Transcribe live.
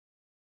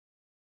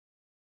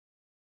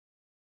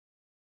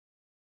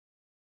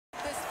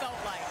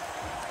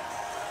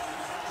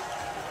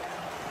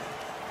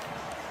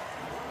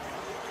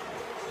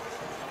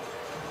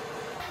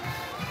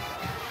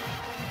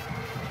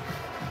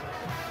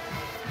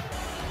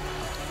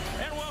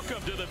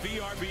Welcome to the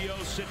VRBO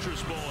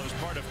Citrus Bowl as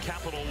part of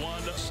Capital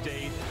One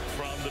State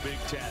from the Big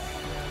Ten.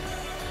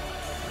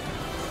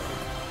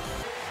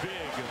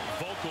 Big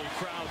vocal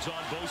crowds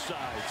on both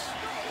sides.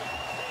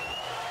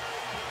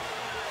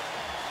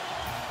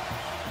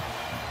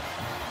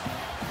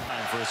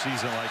 Time for a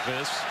season like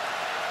this.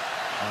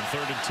 On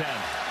 3rd and 10,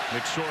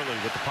 McSorley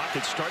with the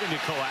pocket starting to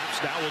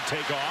collapse. Now will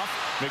take off.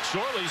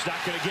 McSorley's not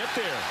going to get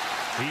there.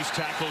 He's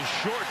tackled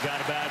short, got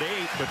about 8.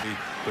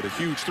 But a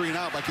huge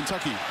 3-and-out by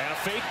Kentucky. And a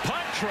fake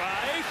punt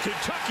try.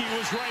 Kentucky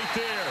was right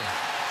there.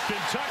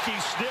 Kentucky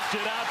sniffed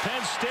it out.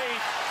 Penn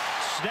State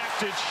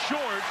snapped it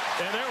short,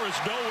 and there was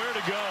nowhere to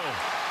go.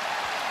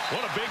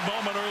 What a big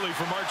moment early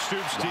for Mark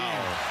Stoops'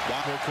 team.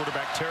 Wow.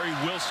 Quarterback Terry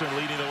Wilson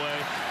leading the way.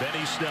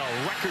 Benny Snell,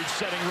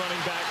 record-setting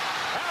running back,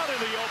 out in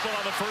the open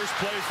on the first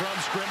play from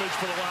scrimmage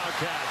for the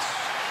Wildcats.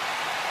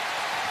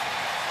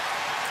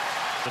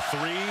 The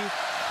 3.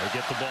 They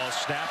get the ball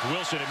snapped.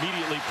 Wilson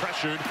immediately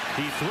pressured.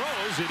 He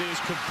throws. It is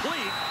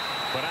complete,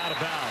 but out of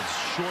bounds.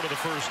 Short of the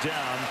first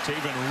down.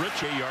 Taven Rich,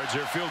 8 yards.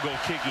 Their field goal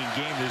kicking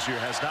game this year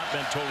has not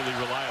been totally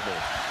reliable.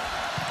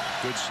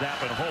 Good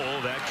snap and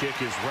hole. That kick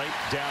is right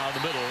down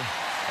the middle.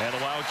 And a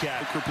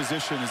Wildcat.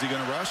 Position. Is he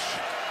going to rush?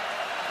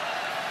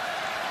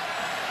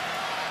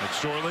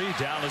 McSorley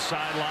down the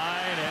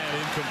sideline and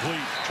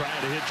incomplete. Trying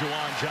to hit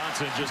Juwan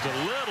Johnson just a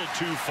little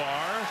too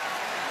far.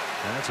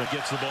 And that's what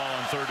gets the ball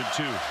on 3rd and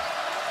 2.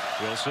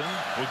 Wilson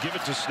will give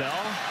it to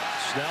Snell.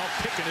 Snell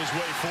picking his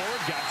way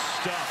forward. Got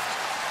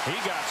stuffed. He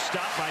got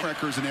stopped by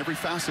Records in every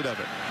facet of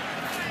it.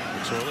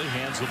 McSorley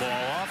hands the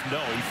ball off.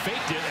 No, he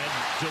faked it and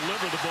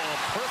delivered the ball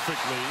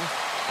perfectly.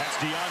 That's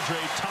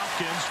DeAndre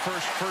Tompkins'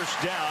 first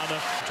down.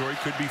 Territory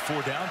could be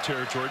 4-down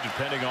territory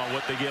depending on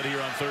what they get here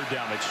on 3rd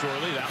down.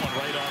 McSorley, that one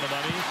right on the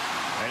money.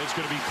 And it's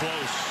going to be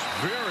close.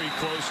 Very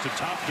close to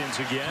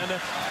Tompkins again.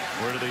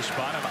 Where do they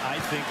spot him?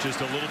 I think just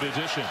a little bit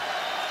addition.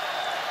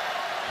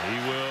 He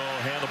will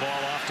hand the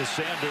ball off to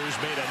Sanders.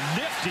 Made a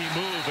nifty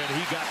move, and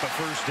he got the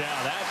first down.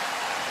 That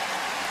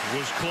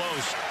was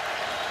close.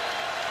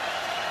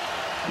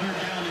 3rd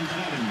down and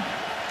 7.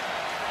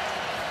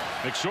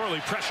 McSorley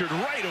pressured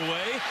right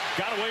away.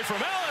 Got away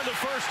from Allen the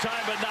first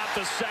time, but not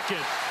the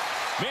second.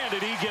 Man,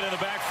 did he get in the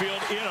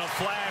backfield in a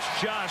flash.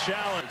 Josh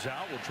Allen's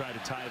out. We'll try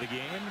to tie the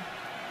game.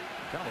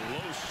 Got a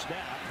low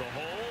snap. The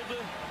hold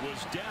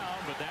was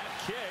down, but that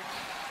kick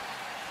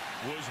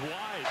was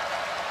wide.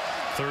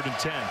 3rd and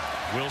 10.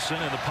 Wilson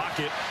in the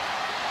pocket.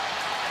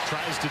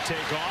 Tries to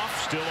take off.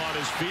 Still on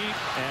his feet.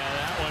 And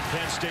that one,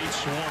 Penn State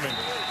swarming.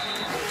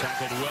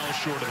 Tackled well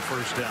short of the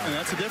first down. And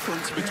that's the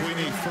difference between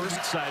the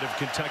first side of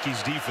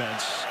Kentucky's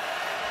defense.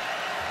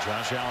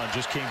 Josh Allen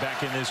just came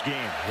back in this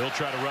game. He'll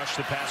try to rush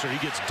the passer. He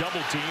gets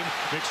double teamed.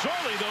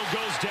 McSorley, though,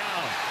 goes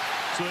down.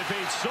 So they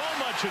paid so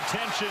much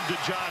attention to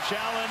Josh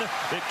Allen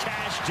that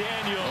Cash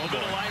Daniel, the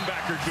middle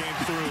linebacker, came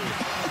through.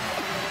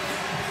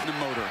 The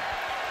motor.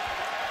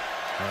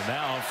 And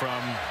now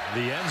from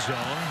the end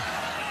zone,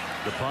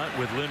 the punt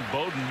with Lynn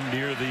Bowden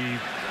near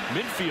the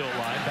midfield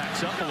line.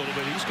 Backs up a little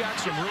bit. He's got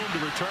some room to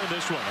return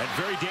this one. And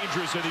very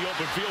dangerous in the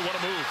open field. What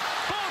a move.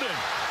 Bowden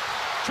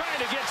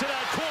trying to get to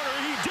that corner.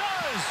 He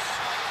does.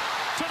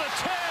 To the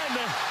 10.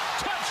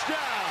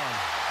 Touchdown.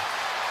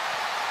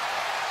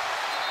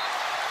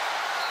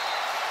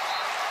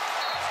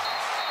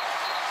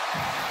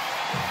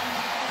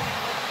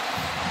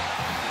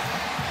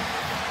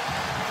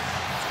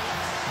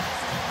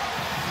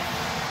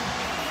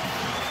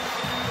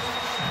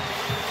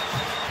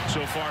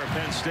 So far,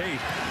 Penn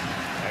State.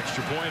 Extra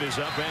point is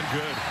up and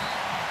good.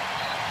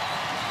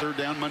 3rd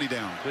down, money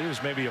down. It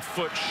was maybe a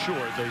foot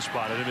short. They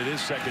spotted him. It is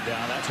 2nd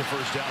down. That's a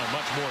first down and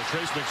much more.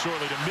 Trace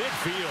McSorley to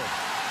midfield.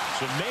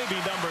 So maybe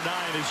number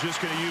 9 is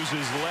just going to use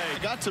his leg.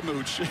 Got to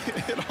mooch.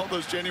 Hit all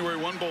those January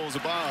 1 bowls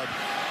of Bob.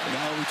 And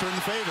now return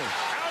the favor.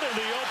 Out in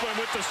the open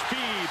with the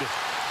speed.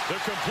 The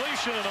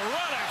completion and the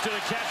run after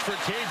the catch for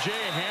K.J.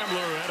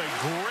 Hamler. Had a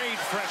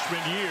great freshman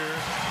year.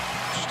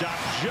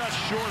 Stopped just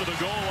short of the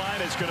goal line.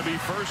 It's going to be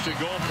 1st and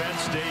goal, Penn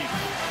State.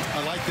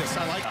 I like this.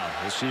 I like it.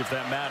 We'll see if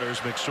that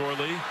matters.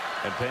 McSorley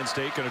and Penn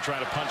State going to try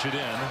to punch it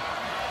in.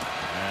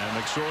 And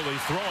McSorley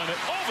throwing it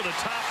over the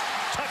top.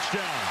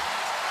 Touchdown.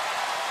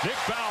 Nick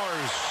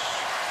Bowers.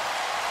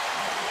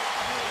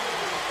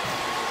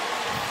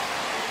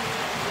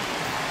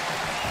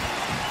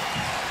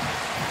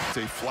 It's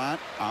a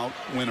flat-out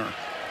winner.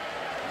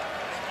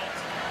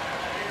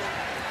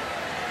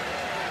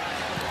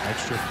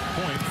 Extra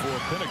point for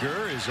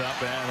Pinnegar is up,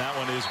 and that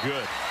one is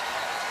good.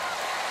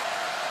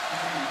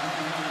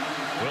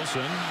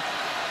 Wilson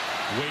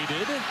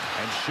waited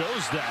and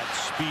shows that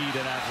speed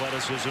and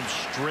athleticism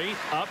straight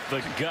up the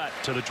gut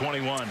to the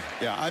 21.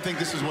 Yeah, I think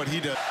this is what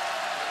he does.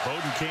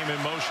 Bowden came in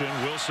motion.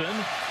 Wilson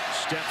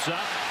steps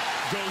up,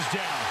 goes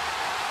down.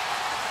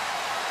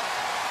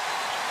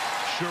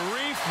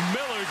 Sharif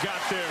Miller got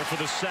there for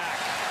the sack.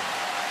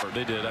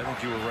 They did. I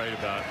think you were right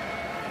about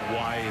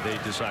why they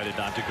decided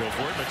not to go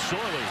for it.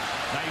 McSorley,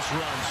 nice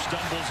run,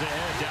 stumbles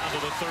ahead down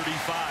to the 35.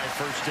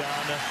 First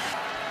down.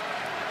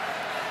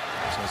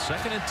 So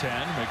 2nd and 10.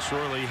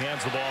 McSorley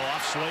hands the ball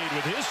off. Slade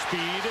with his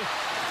speed.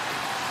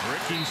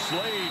 Ricky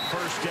Slade,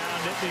 first down,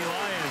 Nittany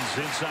Lions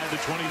inside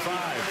the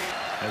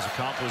 25. As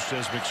accomplished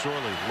as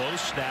McSorley. Low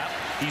snap.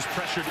 He's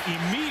pressured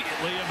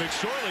immediately, and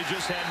McSorley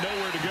just had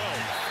nowhere to go.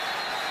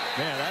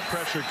 Man, that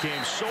pressure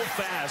came so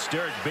fast.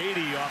 Derek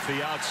Beatty off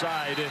the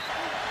outside.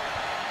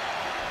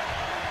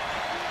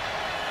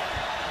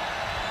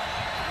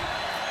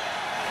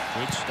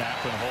 Good snap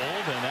and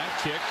hold, and that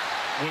kick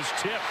was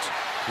tipped.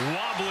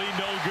 Wobbly,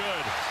 no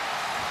good.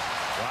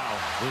 Wow,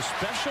 the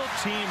special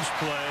teams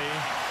play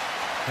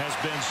has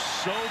been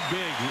so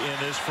big in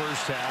this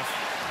first half.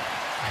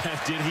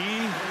 Did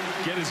he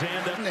get his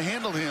hand up? To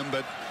handle him,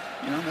 but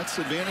you know, that's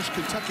advantage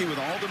Kentucky with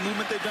all the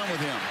movement they've done with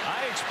him.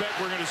 I expect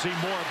we're going to see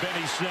more of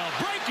Benny Snell.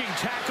 Breaking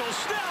tackle,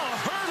 Snell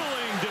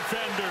hurdling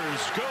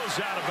defenders, goes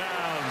out of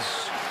bounds.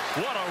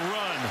 What a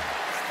run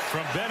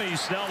from Benny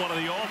Snell, one of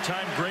the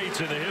all-time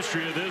greats in the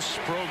history of this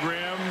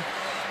program.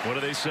 What do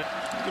they say?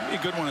 Could be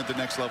a good one at the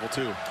next level,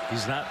 too.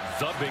 He's not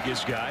the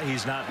biggest guy.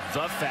 He's not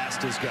the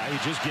fastest guy. He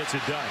just gets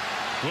it done.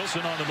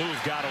 Wilson on the move,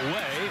 got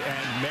away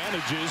and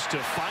manages to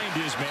find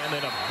his man.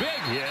 Then a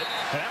big hit,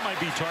 and that might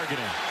be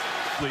targeting.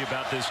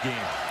 About this game.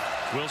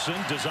 Wilson,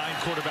 designed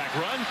quarterback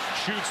run,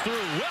 shoots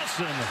through.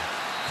 Wilson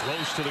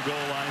close to the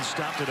goal line,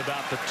 stopped at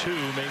about the 2,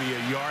 maybe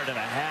a yard and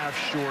a half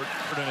short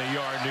than a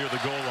yard near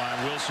the goal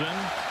line. Wilson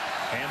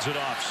hands it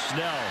off.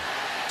 Snell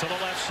to the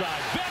left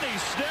side. Benny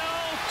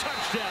Snell,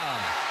 touchdown.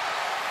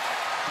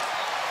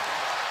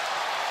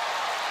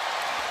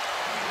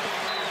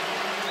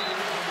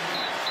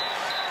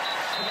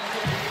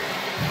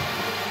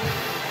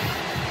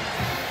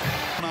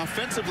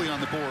 Offensively on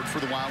the board for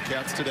the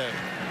Wildcats today.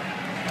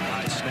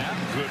 High snap,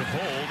 good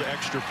hold,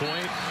 extra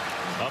point,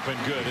 up and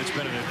good. It's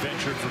been an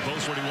adventure for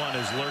both. 41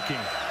 is lurking.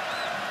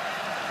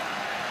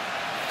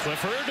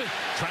 Clifford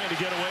trying to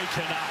get away,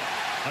 cannot.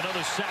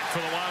 Another sack for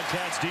the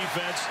Wildcats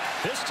defense.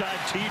 This time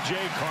T.J.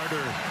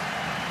 Carter.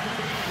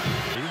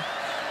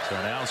 So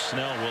now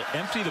Snell will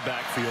empty the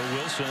backfield.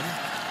 Wilson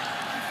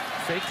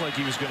faked like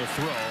he was going to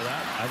throw.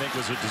 That, I think,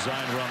 was a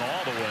design run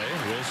all the way.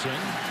 Wilson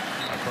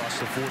across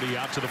the 40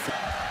 out to the 40.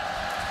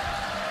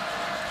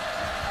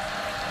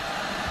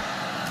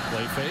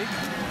 Play fake,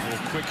 a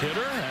little quick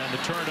hitter, and the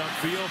turn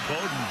upfield.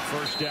 Bowden,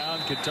 first down,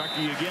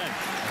 Kentucky again.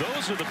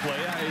 Those are the play.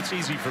 It's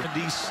easy for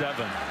 77.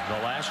 The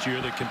last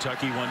year that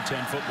Kentucky won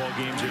 10 football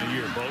games in a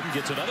year. Bowden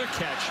gets another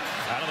catch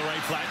out of the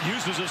right flat,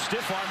 uses a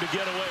stiff arm to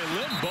get away.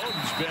 Lynn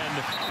Bowden's been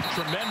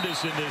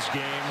tremendous in this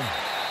game.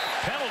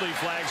 Penalty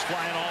flags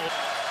flying all.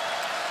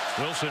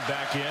 Wilson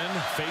back in,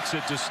 fakes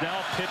it to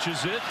Snell,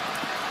 pitches it,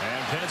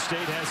 and Penn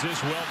State has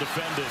this well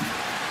defended.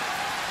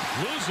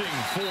 Losing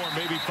 4,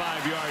 maybe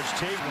 5 yards.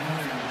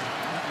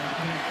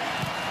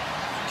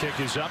 Kick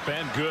is up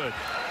and good.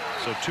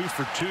 So 2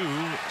 for 2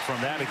 from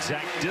that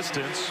exact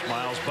distance.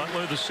 Miles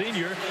Butler, the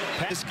senior.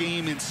 This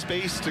game in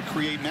space to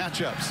create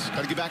matchups.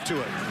 Got to get back to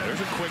it. There's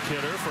a quick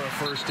hitter for a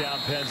first down.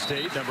 Penn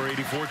State, number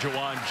 84,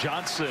 Jawan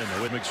Johnson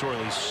with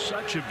McSorley.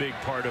 Such a big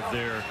part of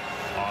their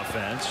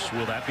offense.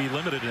 Will that be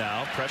limited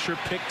now? Pressure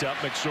picked up.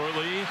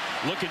 McSorley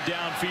looking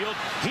downfield.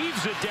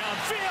 Heaves it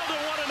downfield,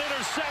 and what an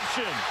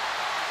interception.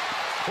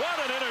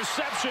 What an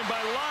interception by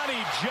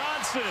Lonnie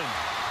Johnson.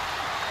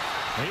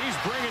 He's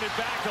bringing it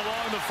back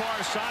along the far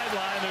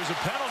sideline. There's a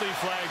penalty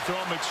flag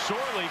thrown.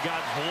 McSorley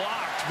got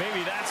blocked.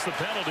 Maybe that's the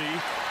penalty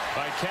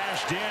by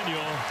Cash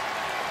Daniel.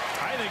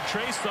 I think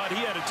Trace thought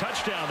he had a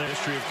touchdown. The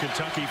history of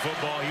Kentucky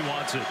football, he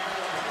wants it.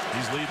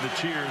 He's leading the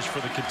cheers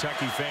for the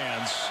Kentucky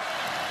fans.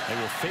 They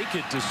will fake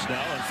it to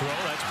Snell and throw.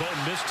 That's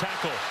Bowden, missed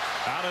tackle.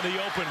 Out in the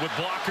open with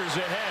blockers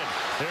ahead.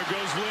 There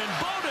goes Lynn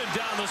Bowden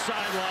down the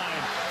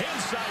sideline.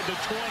 Inside the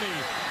 20.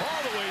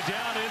 All the way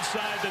down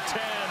inside the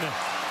 10.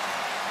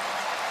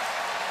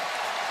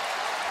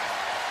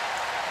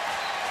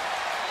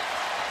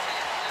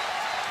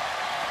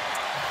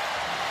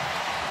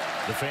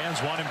 The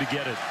fans want him to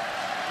get it.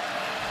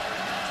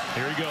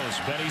 Here he goes.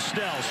 Benny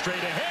Snell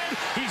straight ahead.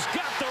 He's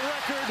got the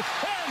record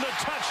and the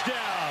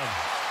touchdown.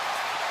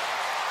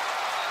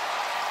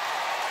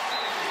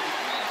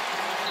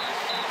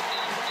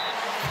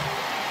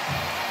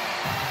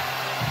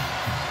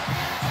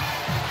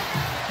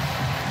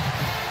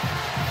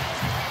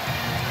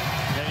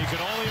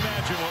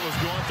 What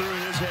was going through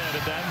his head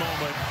at that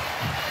moment.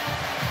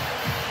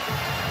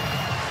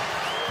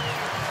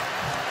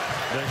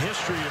 The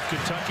history of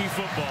Kentucky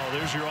football.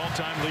 There's your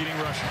all-time leading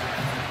rusher.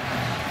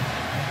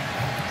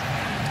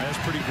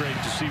 That's pretty great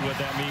to see what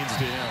that means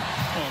to him.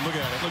 Oh, look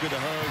at it. Look at the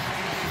hug.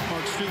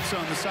 Mark Stoops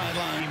on the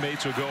sideline.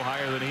 Teammates will go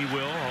higher than he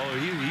will. Oh,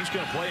 he's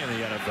going to play in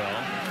the NFL.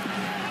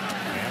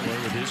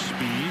 Handler with his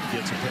speed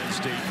gets a Penn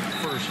State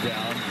first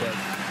down, but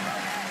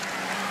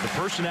the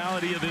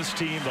personality of this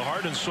team, the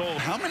heart and soul.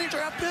 How many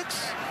draft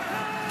picks?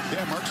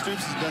 Yeah, Mark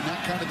Stoops has done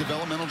that kind of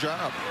developmental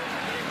job.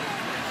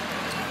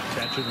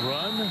 Catch and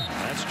run.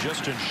 That's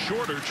Justin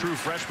Shorter, true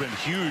freshman,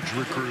 huge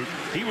recruit.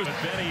 He was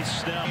Benny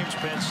Snell.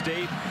 Penn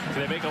State.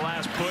 Can they make a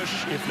last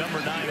push? If number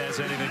 9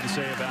 has anything to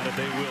say about it,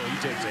 they will. He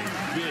takes a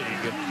big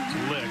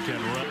lick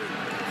and run.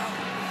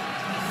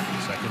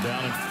 Second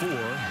down and 4.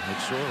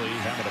 McSorley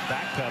having a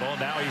backpedal.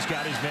 Now he's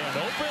got his man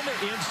open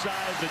inside.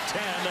 inside the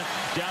 10,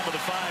 down to the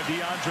 5.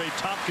 DeAndre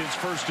Tompkins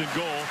first and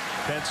goal.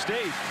 Penn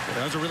State.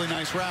 That was a really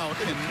nice route.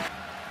 And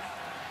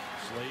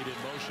Slade in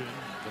motion.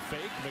 The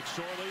fake.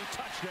 McSorley.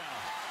 Touchdown.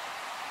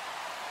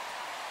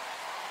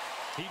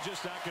 He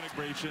just not going to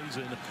grations,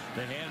 and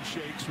the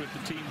handshakes with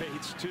the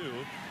teammates too.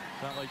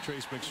 Not like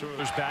Trace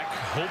McSorley's back,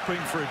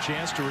 hoping for a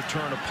chance to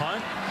return a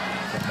punt.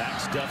 From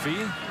Max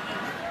Duffy.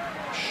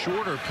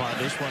 Shorter punt.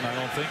 This one I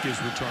don't think is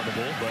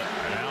returnable, but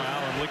now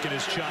Allen licking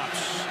his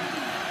chops.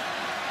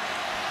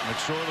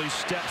 McSorley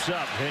steps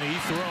up and he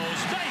throws.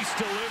 Nice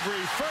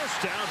delivery.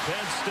 First down,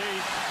 Penn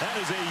State. That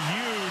is a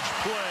huge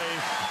play.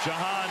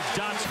 Jahan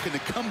Dotson going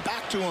to come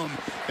back to him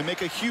and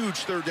make a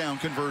huge third down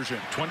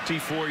conversion.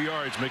 24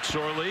 yards.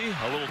 McSorley,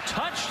 a little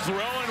touch throw,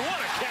 and what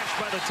a catch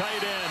by the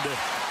tight end.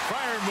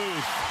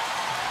 Freiermuth.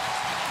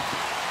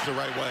 The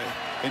right way,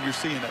 and you're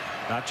seeing it.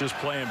 Not just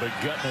playing, but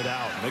gutting it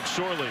out.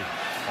 McSorley,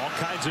 all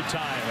kinds of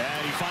time,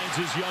 and he finds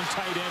his young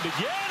tight end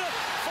again,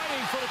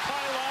 fighting for the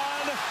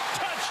pylon.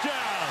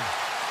 Touchdown.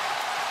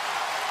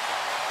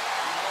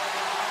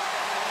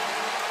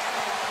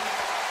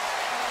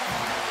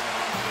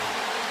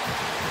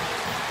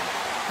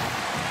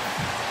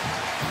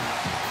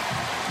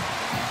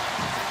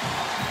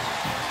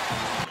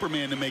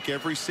 Superman to make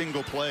every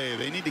single play.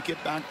 They need to get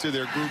back to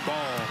their group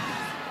ball.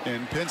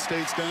 And Penn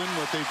State's done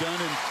what they've done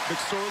in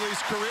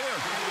McSorley's career.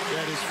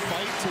 That is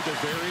fight to the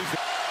very.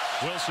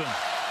 Wilson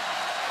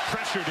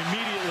pressured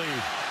immediately.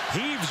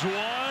 Heaves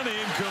one,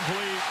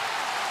 incomplete.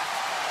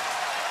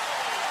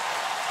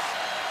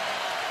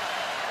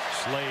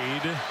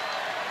 Slade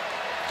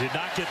did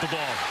not get the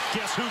ball.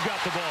 Guess who got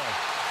the ball?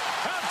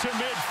 Out to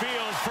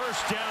midfield.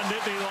 First down,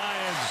 Nittany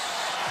Lions.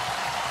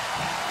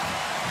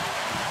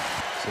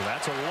 So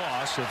that's a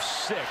loss of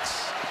 6.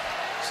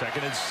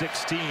 Second and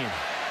 16.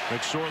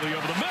 McSorley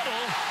over the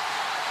middle.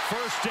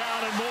 First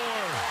down and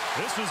more.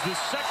 This is the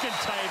second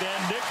tight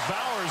end, Nick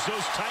Bowers.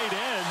 Those tight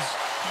ends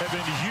have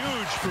been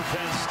huge for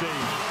Penn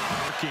State.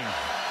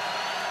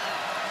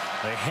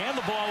 They hand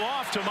the ball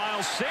off to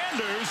Miles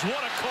Sanders. What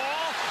a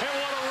call and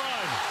what a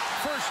run.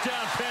 First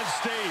down, Penn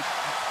State.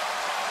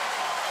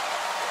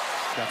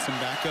 Got some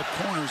backup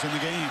corners in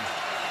the game.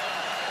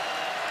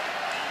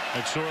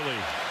 McSorley.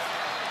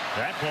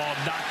 That ball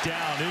knocked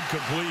down,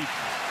 incomplete.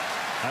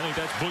 I think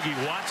that's Boogie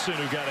Watson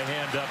who got a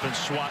hand up and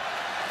swat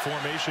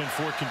formation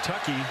for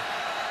Kentucky.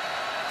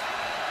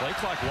 Play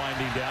clock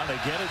winding down. They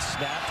get it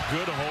snapped.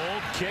 Good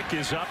hold. Kick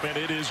is up, and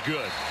it is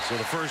good. So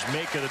the first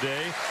make of the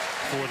day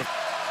for the.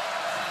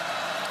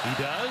 He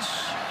does.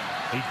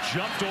 He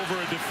jumped over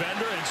a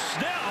defender, and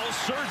Snell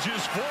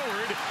surges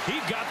forward. He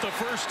got the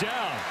first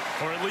down,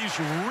 or at least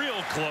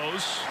real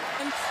close.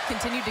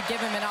 Continued to give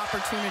him an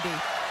opportunity.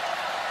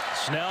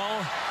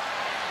 Snell.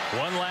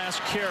 One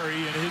last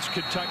carry in his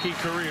Kentucky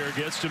career,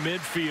 gets to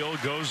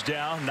midfield, goes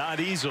down, not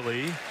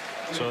easily.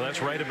 So that's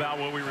right about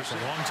what we were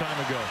saying a long time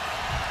ago.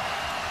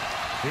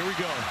 Here we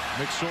go.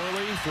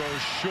 McSorley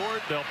throws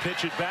short. They'll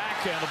pitch it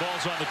back, and the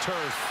ball's on the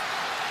turf.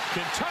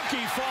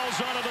 Kentucky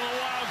falls onto the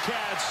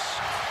Wildcats.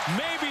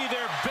 Maybe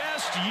their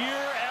best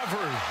year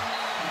ever.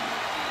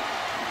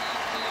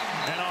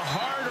 And a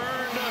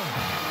hard-earned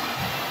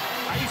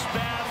ice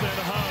bath and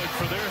hug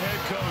for their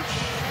head coach.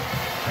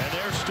 And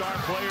their star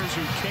players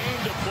who came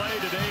to play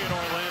today in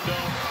Orlando.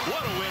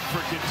 What a win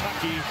for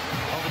Kentucky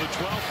over the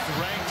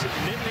 12th ranked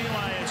Nittany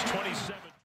Lions, 27.